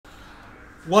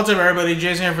What's up, everybody?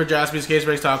 Jason here for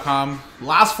JaspysCaseBreaks.com.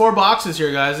 Last 4 boxes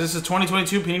here, guys. This is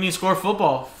 2022 Panini Score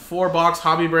Football. 4-box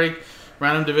hobby break,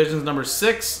 random divisions number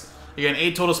 6. You get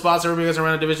 8 total spots. Everybody gets a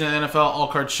random division in the NFL, all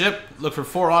card ship. Look for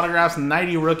 4 autographs,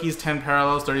 90 rookies, 10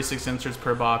 parallels, 36 inserts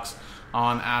per box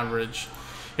on average.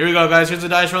 Here we go, guys. Here's the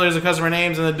dice roll. Here's the customer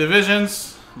names and the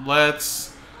divisions.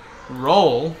 Let's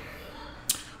roll.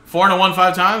 4 and a 1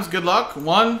 5 times. Good luck.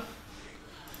 1,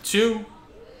 2,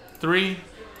 3,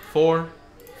 4,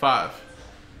 5.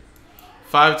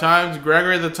 5 times.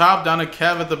 Gregory at the top, down to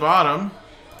Kev at the bottom.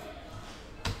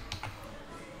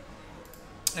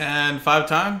 And 5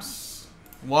 times.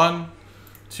 1,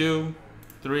 2,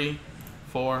 3,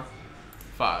 4,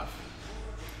 5.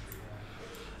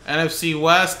 NFC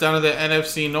West down to the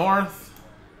NFC North.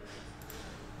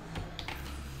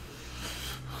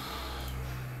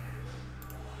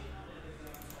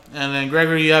 And then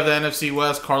Gregory, you have the NFC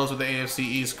West, Carlos with the AFC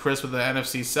East, Chris with the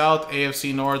NFC South,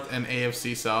 AFC North, and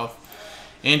AFC South.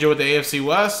 Angel with the AFC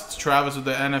West, Travis with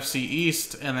the NFC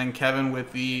East, and then Kevin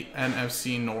with the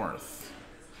NFC North.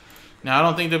 Now, I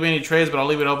don't think there'll be any trades, but I'll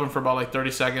leave it open for about like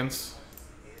 30 seconds.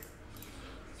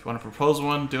 If you want to propose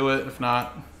one, do it. If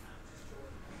not...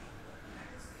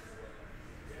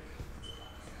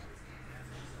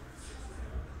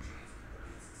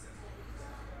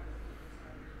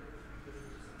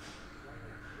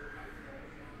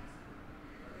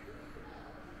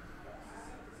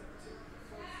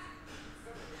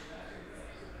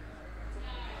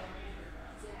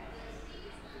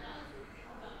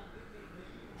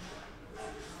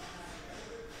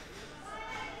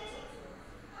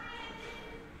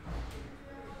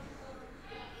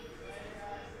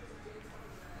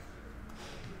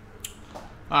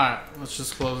 Alright, let's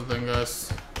just close it then, guys.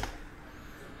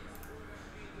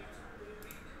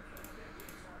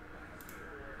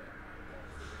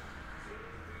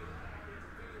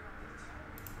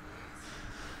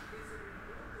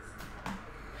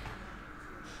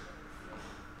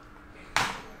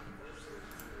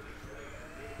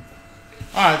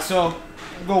 Alright, so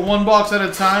we'll go 1 box at a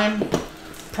time.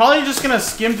 Probably just gonna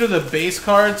skim through the base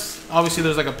cards. Obviously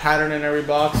there's like a pattern in every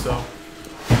box, so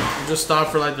we'll just stop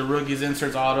for like the rookies,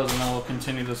 inserts, autos, and then we'll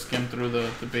continue to skim through the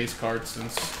base cards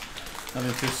since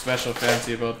nothing too special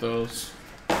fancy about those.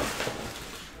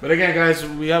 But again, guys,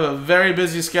 we have a very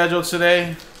busy schedule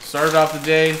today. Started off the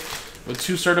day with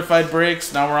 2 certified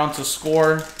breaks. Now we're on to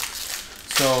score.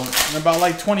 So in about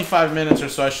like 25 minutes or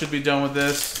so, I should be done with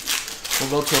this.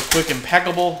 We'll go to a quick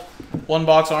impeccable 1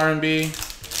 box R&B.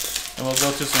 And we'll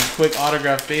go to some quick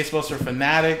autograph baseballs for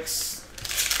Fanatics.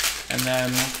 And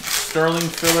then Sterling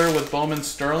filler with Bowman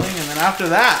Sterling, and then after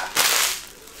that,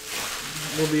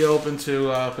 we'll be open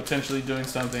to potentially doing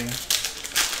something.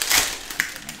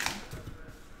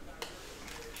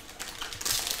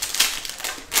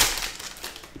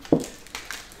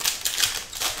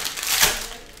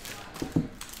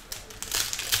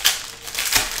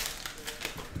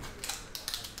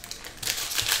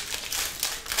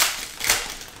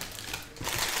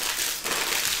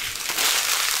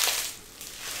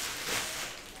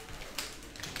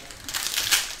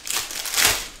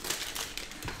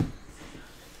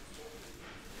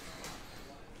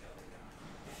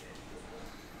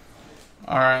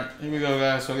 Alright, here we go,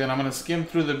 guys. So again, I'm going to skim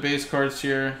through the base cards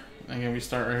here. Again, we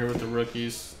start right here with the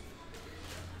rookies.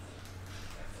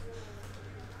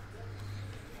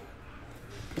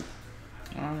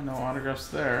 Alright, no autographs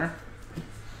there.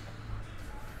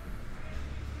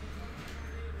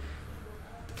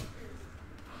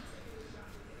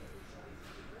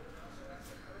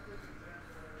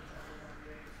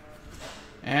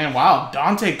 And wow,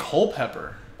 Dante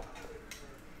Culpepper.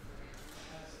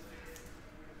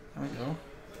 There we go.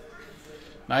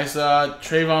 Nice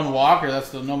Trayvon Walker. That's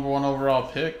the #1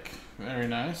 overall pick. Very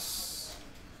nice.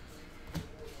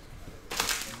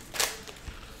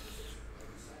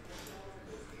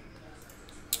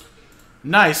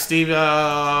 Nice, Steve.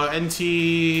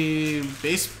 NT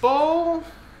Baseball.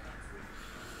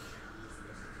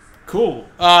 Cool.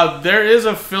 There is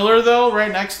a filler, though,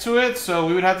 right next to it. So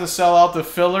we would have to sell out the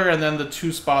filler and then the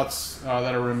 2 spots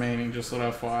that are remaining, just so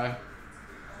FYI.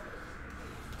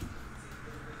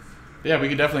 Yeah, we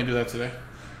could definitely do that today.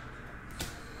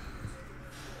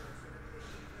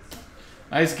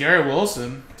 Nice Garrett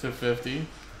Wilson to 50.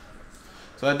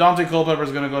 So that Dante Culpepper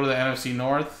is going to go to the NFC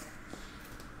North.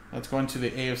 That's going to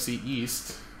the AFC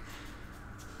East.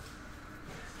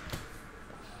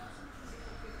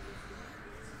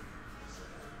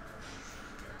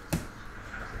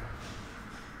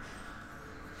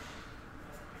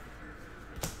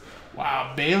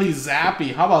 Wow, Bailey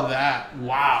Zappi. How about that?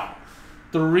 Wow.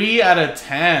 3 out of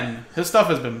 10. His stuff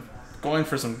has been going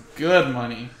for some good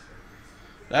money.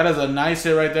 That is a nice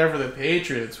hit right there for the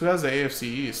Patriots. Who has the AFC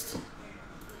East?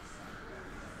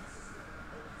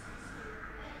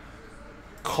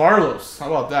 Carlos. How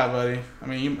about that, buddy? I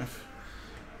mean,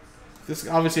 this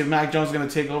obviously if Mac Jones is going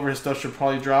to take over, his stuff should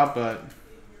probably drop, but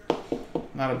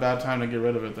not a bad time to get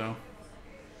rid of it, though.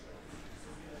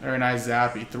 Very nice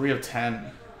Zappy. 3 of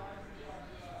 10.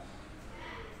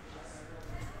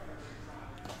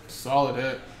 Solid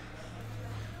hit.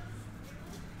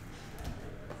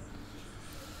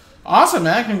 Awesome,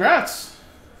 man. Congrats.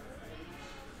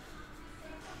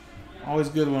 Always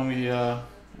good when we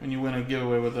when you win a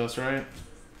giveaway with us, right?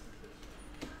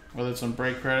 Whether it's some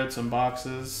break credits, some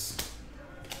boxes.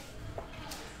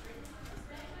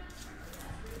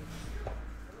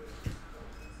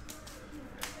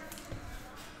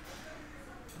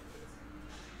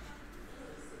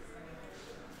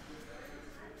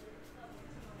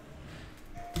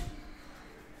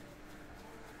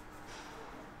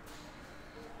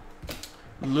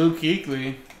 Luke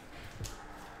Kuechly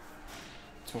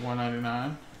to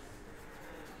 199.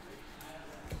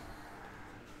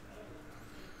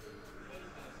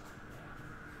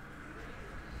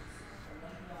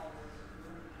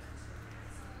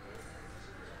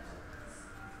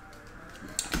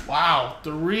 Wow,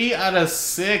 3 out of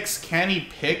 6 Kenny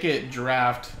Pickett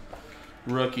draft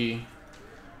rookie.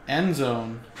 End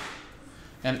zone.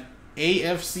 And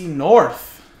AFC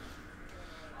North.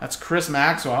 That's Chris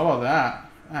Maxwell. How about that?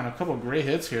 Man, a couple great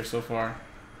hits here so far.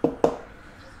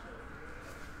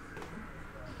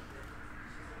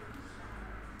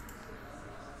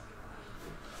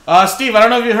 Steve, I don't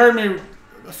know if you heard me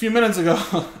a few minutes ago.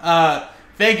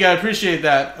 Thank you. I appreciate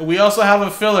that. We also have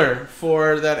a filler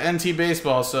for that NT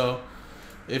baseball. So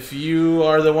if you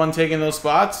are the one taking those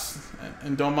spots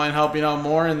and don't mind helping out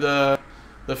more in the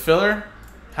filler,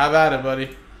 have at it,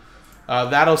 buddy.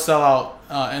 That'll sell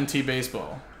out NT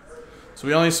baseball. So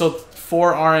we only sold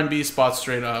 4 R&B spots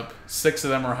straight up. 6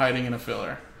 of them are hiding in a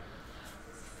filler.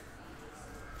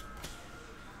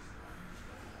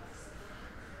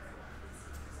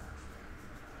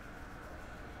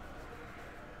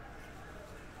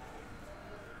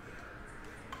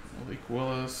 Malik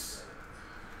Willis.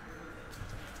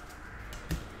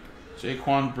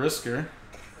 Jaquan Brisker.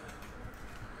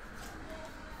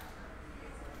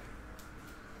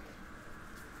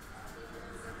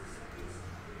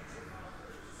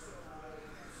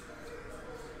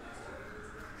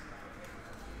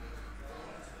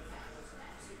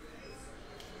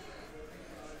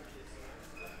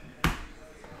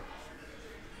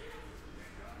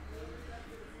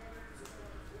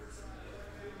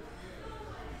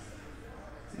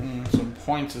 Some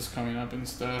points is coming up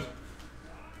instead.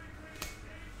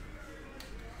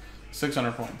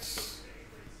 600 points.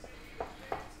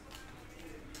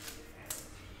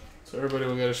 So everybody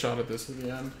will get a shot at this at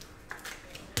the end.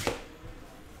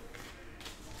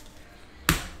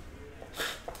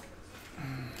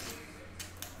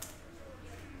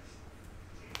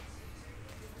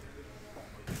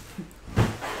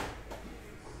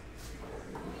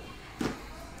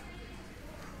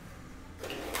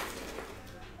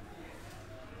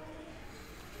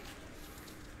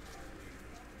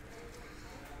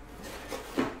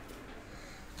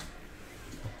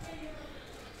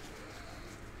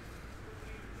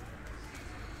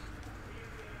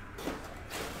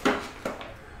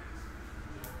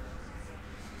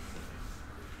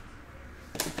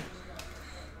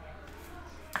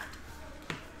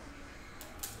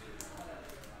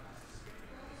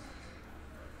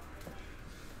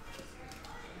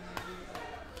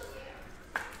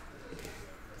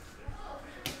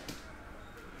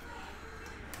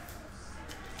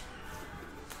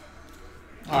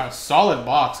 Alright, solid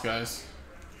box, guys.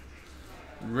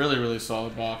 Really, really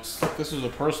solid box. If this was a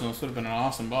personal, this would have been an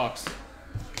awesome box.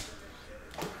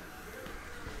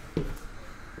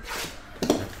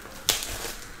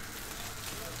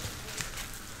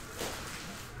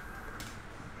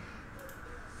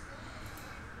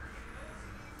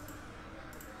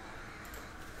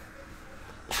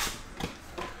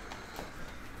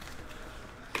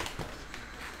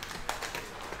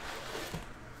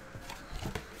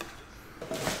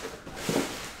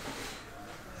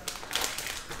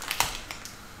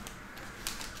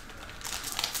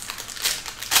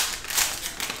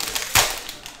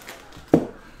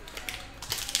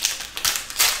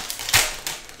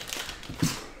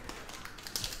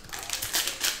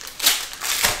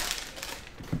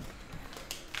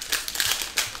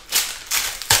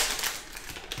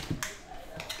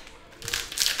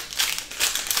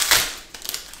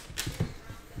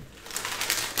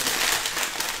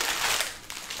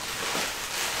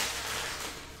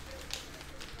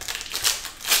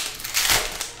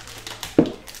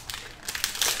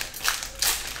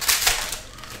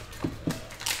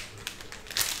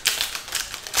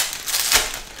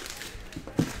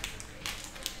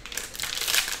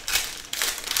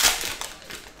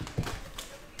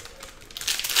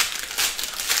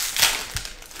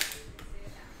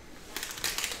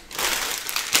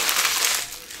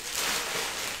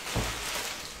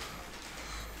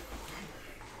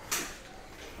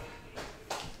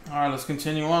 let's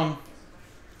continue on.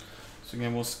 So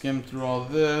again, we'll skim through all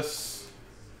this.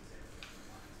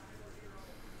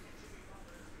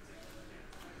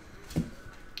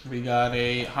 We got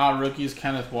a Hot Rookies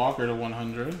Kenneth Walker to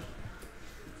 100.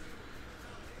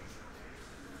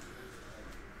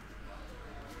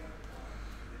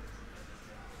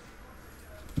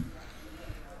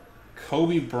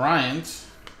 Kobe Bryant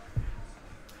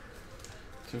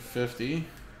to 50.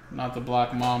 Not the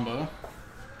Black Mamba.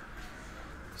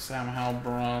 Sam Howell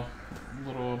Brown,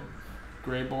 little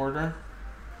gray border.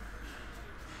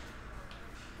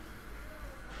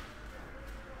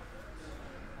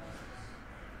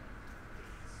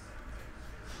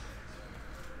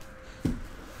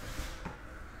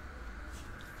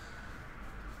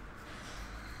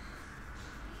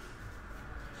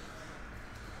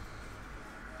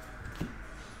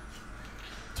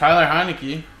 Tyler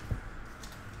Heineke.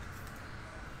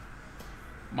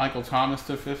 Michael Thomas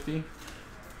to 50.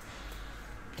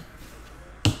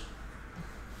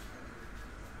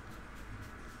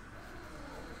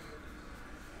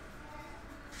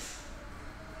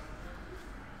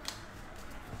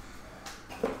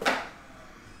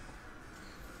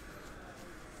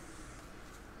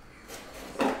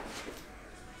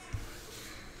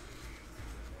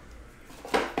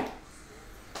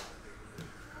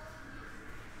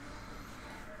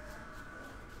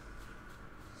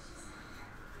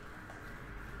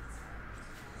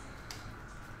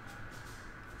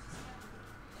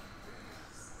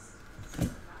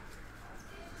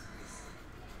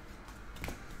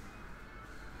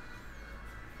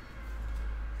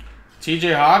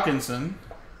 TJ Hawkinson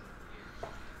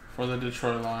for the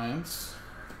Detroit Lions.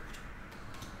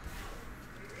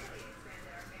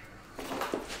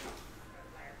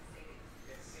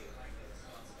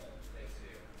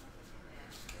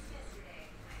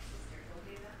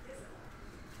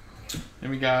 Then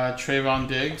we got Trayvon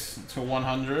Diggs to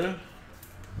 100.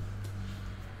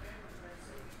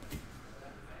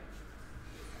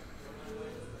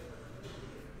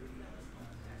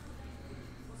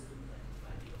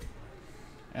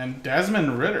 And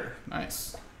Desmond Ridder,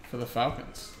 nice, for the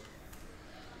Falcons.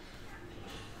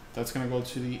 That's going to go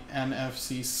to the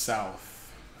NFC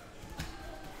South.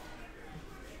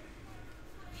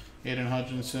 Aiden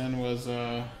Hutchinson was,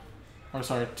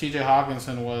 TJ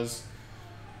Hawkinson was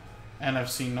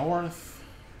NFC North.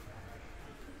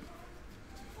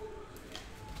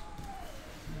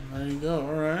 There you go,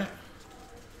 all right.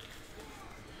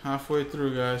 Halfway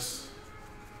through, guys.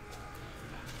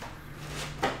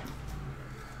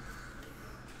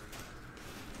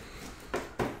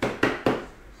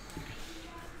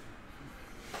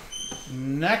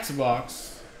 Next box.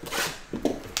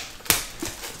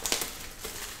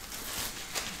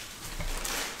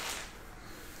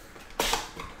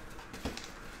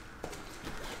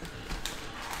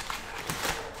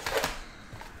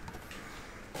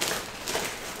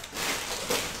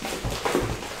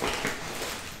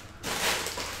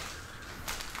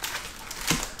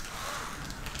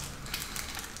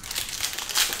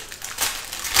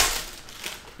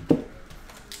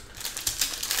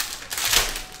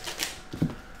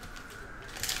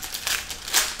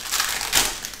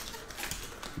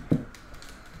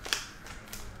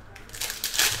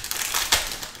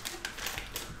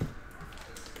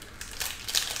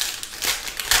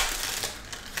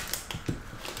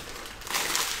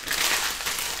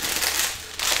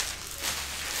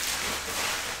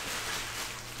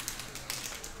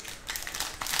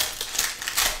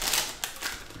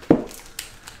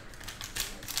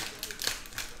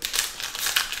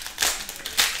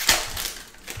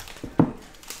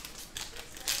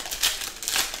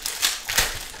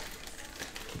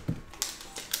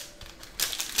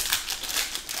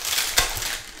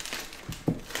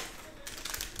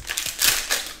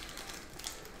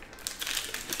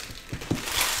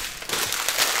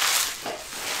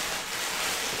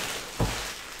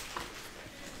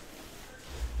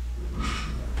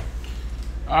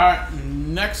 All right,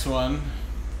 next one.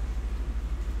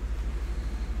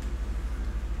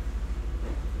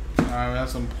 All right, we have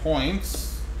some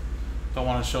points. Don't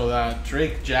want to show that.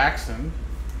 Drake Jackson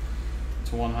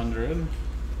to 100.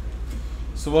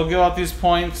 So we'll give out these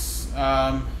points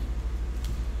at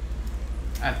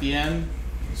the end.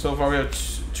 So far we have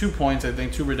 2 points, I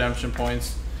think, 2 redemption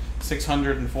points,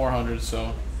 600 and 400.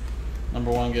 So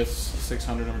number 1 gets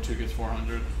 600, number 2 gets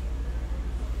 400.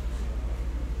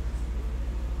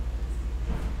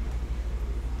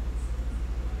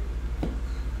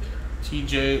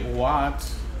 TJ Watt,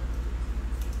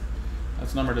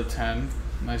 that's number to 10,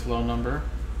 nice low number.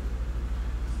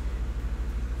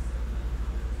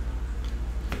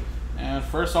 And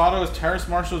first auto is Terrace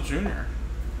Marshall Jr.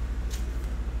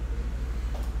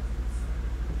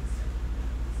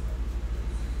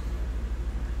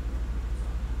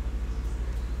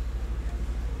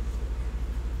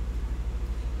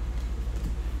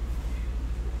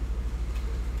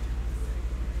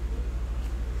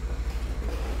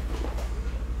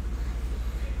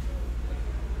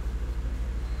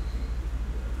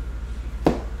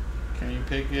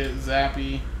 Pickett,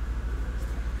 Zappy,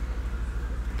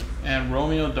 and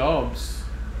Romeo Dobbs.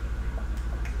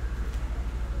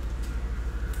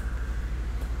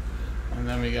 And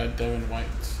then we got Devin White.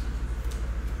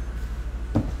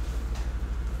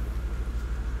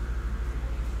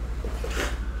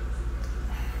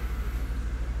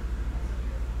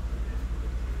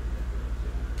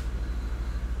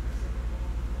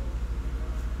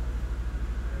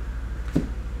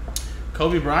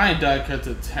 Kobe Bryant die cut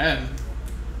to 10.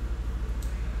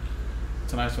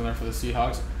 It's a nice one there for the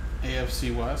Seahawks.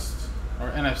 AFC West,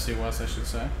 or NFC West, I should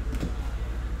say.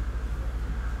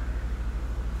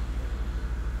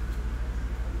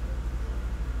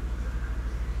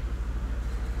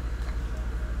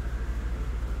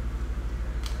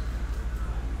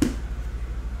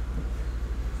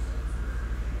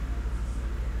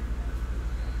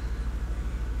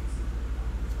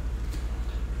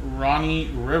 Ronnie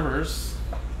Rivers.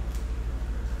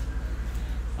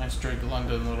 Nice Drake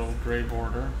London little gray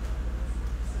border.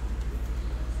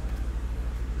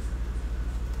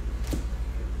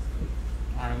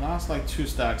 Alright, last like 2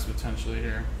 stacks potentially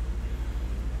here.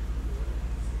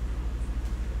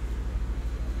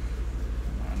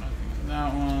 Nothing in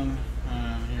that one.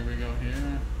 And here we go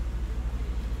here.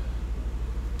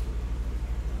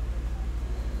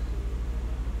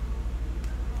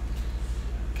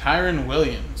 Kyron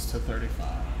Williams to 35.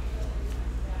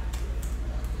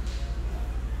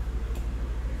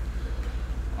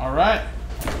 All right.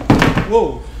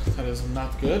 Whoa, that is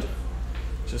not good.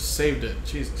 Just saved it.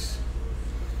 Jesus.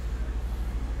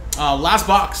 Last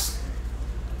box.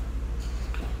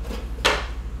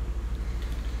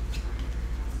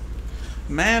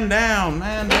 Man down,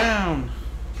 man down.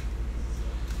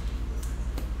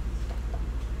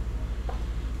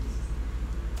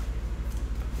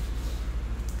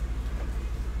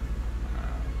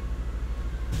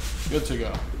 Good to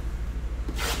go.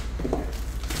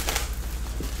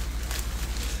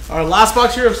 Our last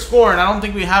box here of Score, and I don't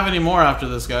think we have any more after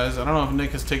this, guys. I don't know if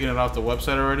Nick has taken it off the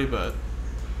website already, but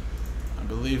I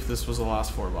believe this was the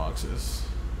last 4 boxes.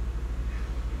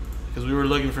 Because we were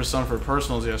looking for some for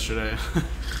personals yesterday.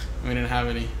 We didn't have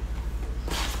any.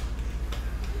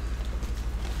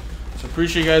 So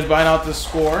appreciate you guys buying out this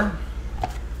Score.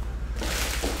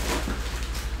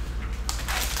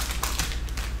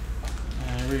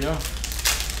 And here we go.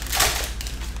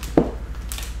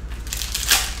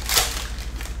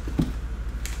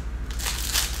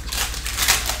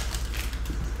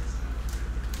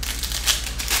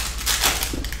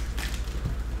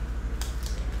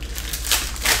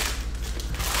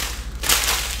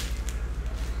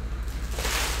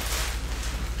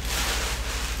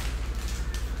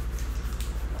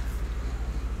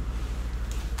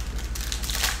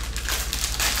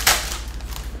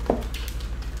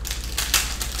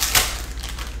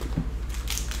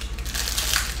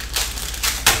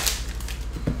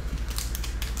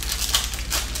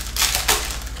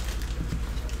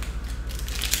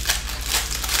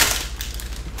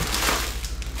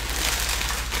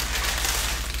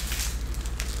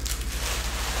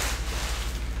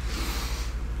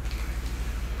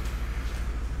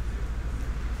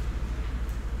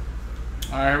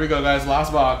 All right, here we go, guys.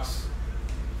 Last box.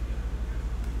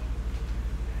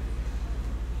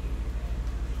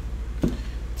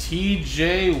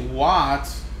 TJ Watt.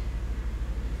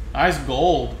 Nice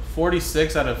gold.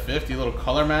 46 out of 50. Little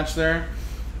color match there.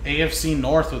 AFC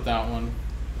North with that one.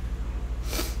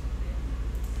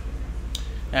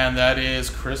 And that is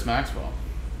Chris Maxwell.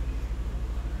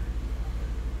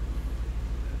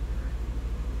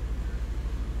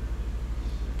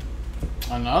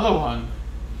 Another one.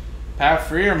 Pat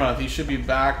Freiermuth, he should be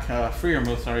back.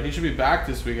 He should be back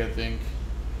this week, I think.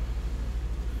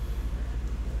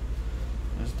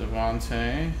 There's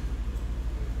Devontae.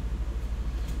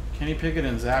 Kenny Pickett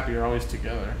and Zappy are always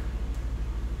together.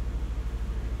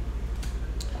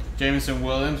 Jameson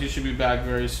Williams, he should be back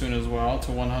very soon as well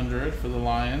to 100 for the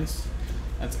Lions.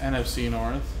 That's NFC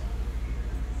North.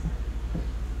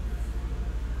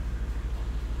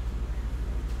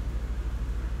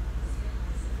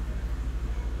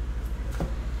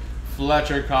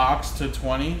 Fletcher Cox to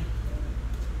 20.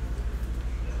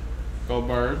 Go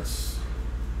Birds.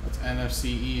 That's NFC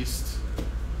East.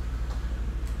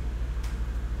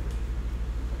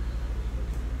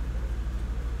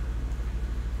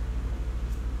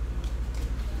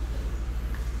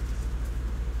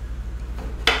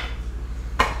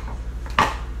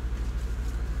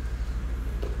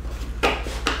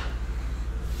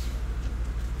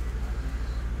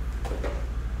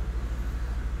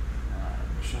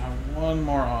 One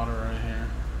more auto right here.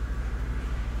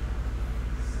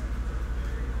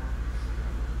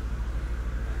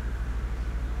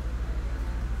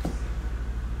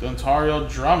 Dontario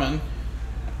Drummond.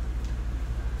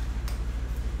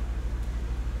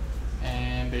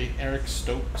 And a Eric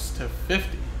Stokes to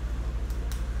 50.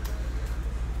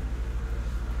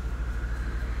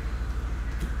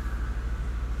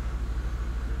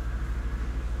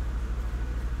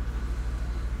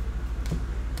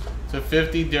 To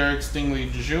 50, Derek Stingley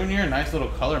Jr. Nice little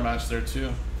color match there,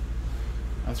 too.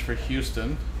 That's for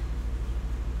Houston.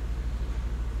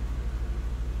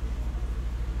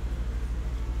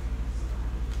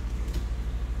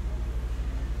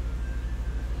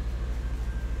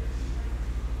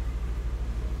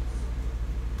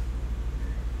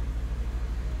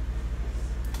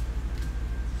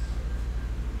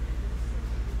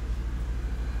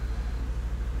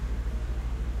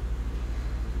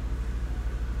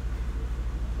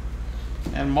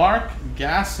 And Mark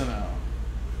Gastineau.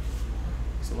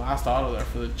 It's the last auto there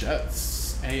for the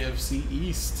Jets. AFC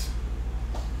East.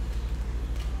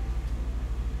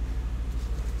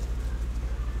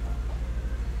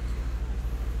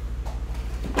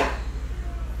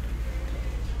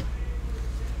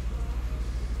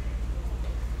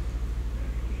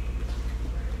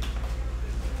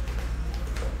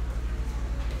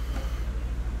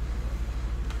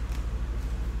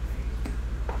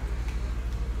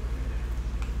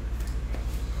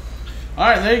 All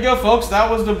right, there you go, folks.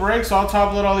 That was the break. So I'll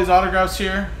top load all these autographs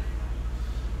here.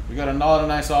 We got a lot of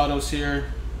nice autos here.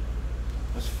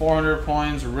 There's 400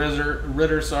 points.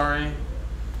 Ritter, sorry.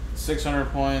 600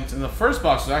 points. And the first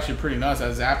box was actually pretty nice.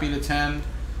 That Zappy to 10.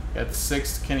 Got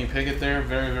 6 Kenny Pickett there.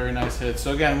 Very, very nice hit.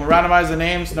 So again, we'll randomize the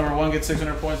names. Number 1 gets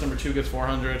 600 points. Number 2 gets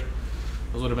 400.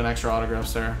 Those would have been extra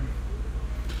autographs there.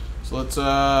 So let's get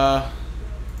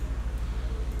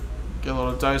a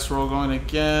little dice roll going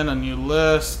again. A new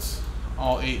list.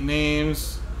 All 8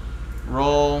 names.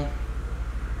 Roll.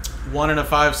 1 and a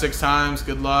 5, 6 times.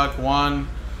 Good luck. 1,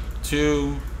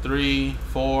 2, 3,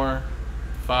 4,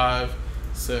 5,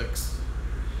 6.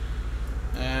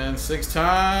 And 6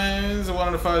 times. 1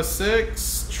 and a 5,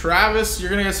 6. Travis, you're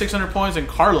going to get 600 points. And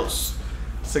Carlos,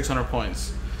 600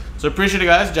 points. So appreciate it,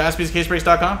 guys.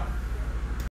 JaspysCaseBreaks.com.